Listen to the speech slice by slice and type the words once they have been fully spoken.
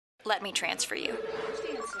Let me transfer you.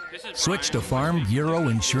 Switch to Farm Bureau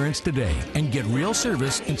Insurance today and get real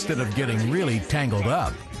service instead of getting really tangled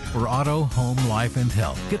up. For auto, home, life, and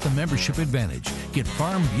health, get the membership advantage. Get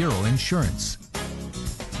Farm Bureau Insurance.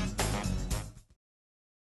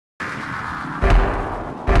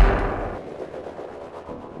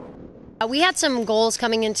 We had some goals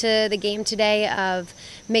coming into the game today of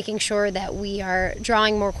making sure that we are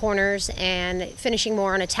drawing more corners and finishing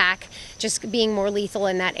more on attack, just being more lethal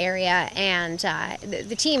in that area. And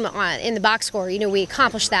the team in the box score, we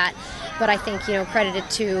accomplished that. But I think, credited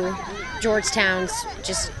to Georgetown's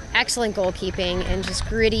just excellent goalkeeping and just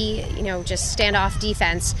gritty, just standoff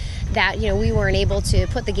defense that, we weren't able to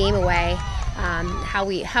put the game away how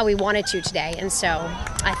we wanted to today. And so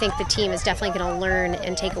I think the team is definitely going to learn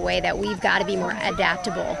and take away that we've got to be more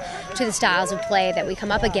adaptable to the styles of play that we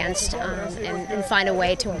come up against, and find a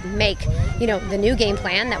way to make the new game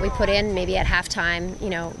plan that we put in maybe at halftime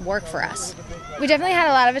work for us. We definitely had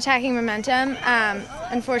a lot of attacking momentum.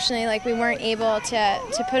 Unfortunately, we weren't able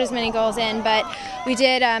to put as many goals in, but we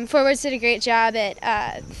did. Forwards did a great job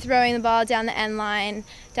at throwing the ball down to the end line,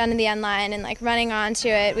 and running onto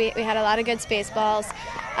it. We had a lot of good space balls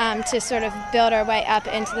to sort of build our way up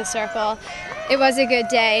into the circle. It was a good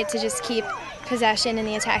day to just keep possession in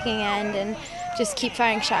the attacking end and just keep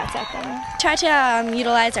firing shots at them. Try to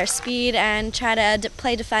utilize our speed and try to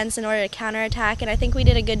play defense in order to counterattack, and I think we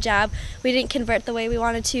did a good job. We didn't convert the way we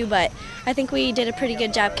wanted to, but I think we did a pretty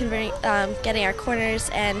good job converting, getting our corners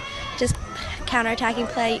and just counterattacking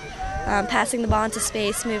play, passing the ball into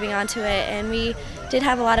space, moving onto it, and we did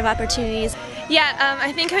have a lot of opportunities. Yeah,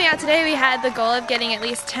 I think coming out today we had the goal of getting at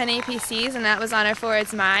least 10 APCs, and that was on our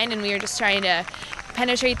forwards' mind, and we were just trying to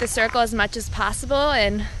penetrate the circle as much as possible,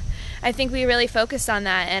 and I think we really focused on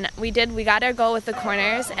that, and we did. We got our goal with the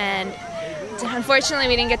corners, and unfortunately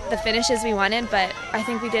we didn't get the finishes we wanted, but I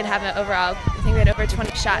think we did have an overall, I think we had over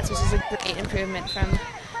 20 shots, which is a great improvement from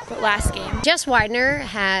the last game. Jess Widener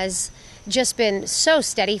has just been so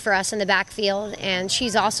steady for us in the backfield, and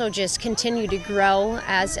she's also just continued to grow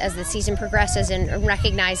as the season progresses and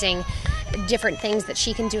recognizing different things that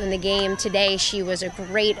she can do in the game. Today she was a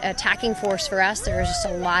great attacking force for us. There was just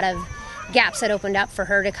a lot of gaps that opened up for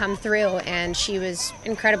her to come through, and she was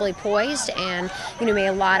incredibly poised and made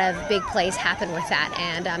a lot of big plays happen with that.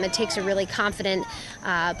 And it takes a really confident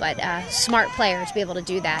but smart player to be able to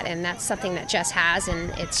do that, and that's something that Jess has,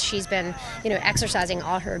 and she's been exercising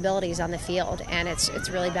all her abilities on the field, and it's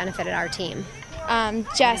really benefited our team.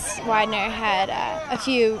 Jess Widener had a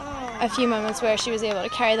few moments where she was able to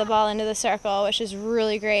carry the ball into the circle, which is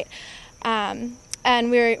really great.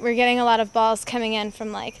 And we're getting a lot of balls coming in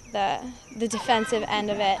from the defensive end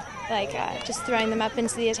of it, just throwing them up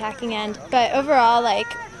into the attacking end. But overall,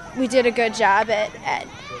 we did a good job at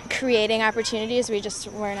creating opportunities. We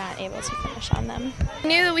just were not able to finish on them. We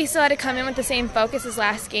knew that we still had to come in with the same focus as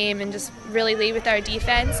last game and just really lead with our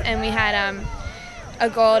defense, and we had a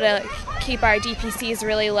goal to keep our DPCs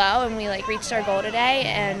really low, and we reached our goal today,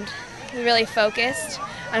 and we really focused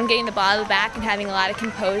on getting the ball out of the back and having a lot of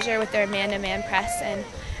composure with their man-to-man press, and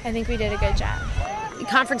I think we did a good job.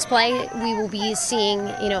 Conference play, we will be seeing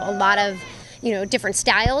a lot of different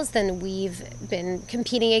styles than we've been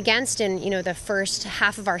competing against in the first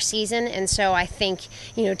half of our season, and so I think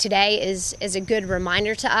today is a good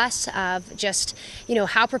reminder to us of just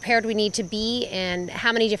how prepared we need to be and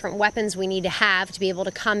how many different weapons we need to have to be able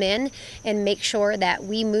to come in and make sure that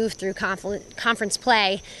we move through conference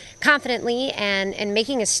play confidently and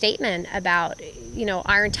making a statement about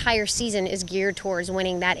our entire season is geared towards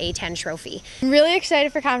winning that A10 trophy. I'm really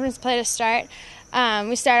excited for conference play to start.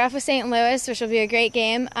 We start off with St. Louis, which will be a great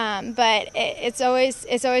game, but it's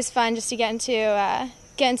always fun just to get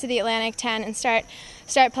into the Atlantic 10 and start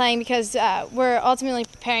playing, because we're ultimately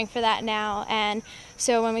preparing for that now. And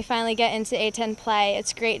so when we finally get into A10 play,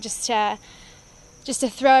 it's great just to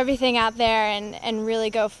throw everything out there and really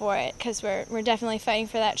go for it, because we're definitely fighting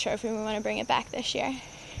for that trophy and we want to bring it back this year.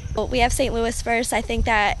 Well, we have St. Louis first. I think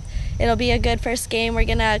that it'll be a good first game. We're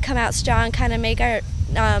going to come out strong, kind of make our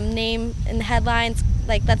name in the headlines,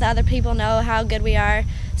 let the other people know how good we are,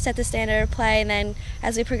 set the standard of play, and then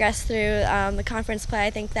as we progress through the conference play, I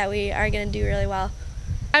think that we are going to do really well.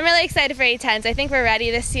 I'm really excited for A10s. I think we're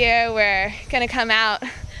ready this year. We're going to come out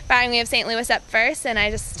firing. We have St. Louis up first, and I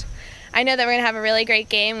know that we're going to have a really great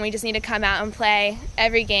game. We just need to come out and play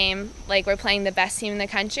every game like we're playing the best team in the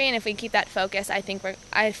country, and if we keep that focus, I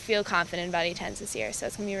feel confident about A10s this year, so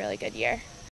it's going to be a really good year.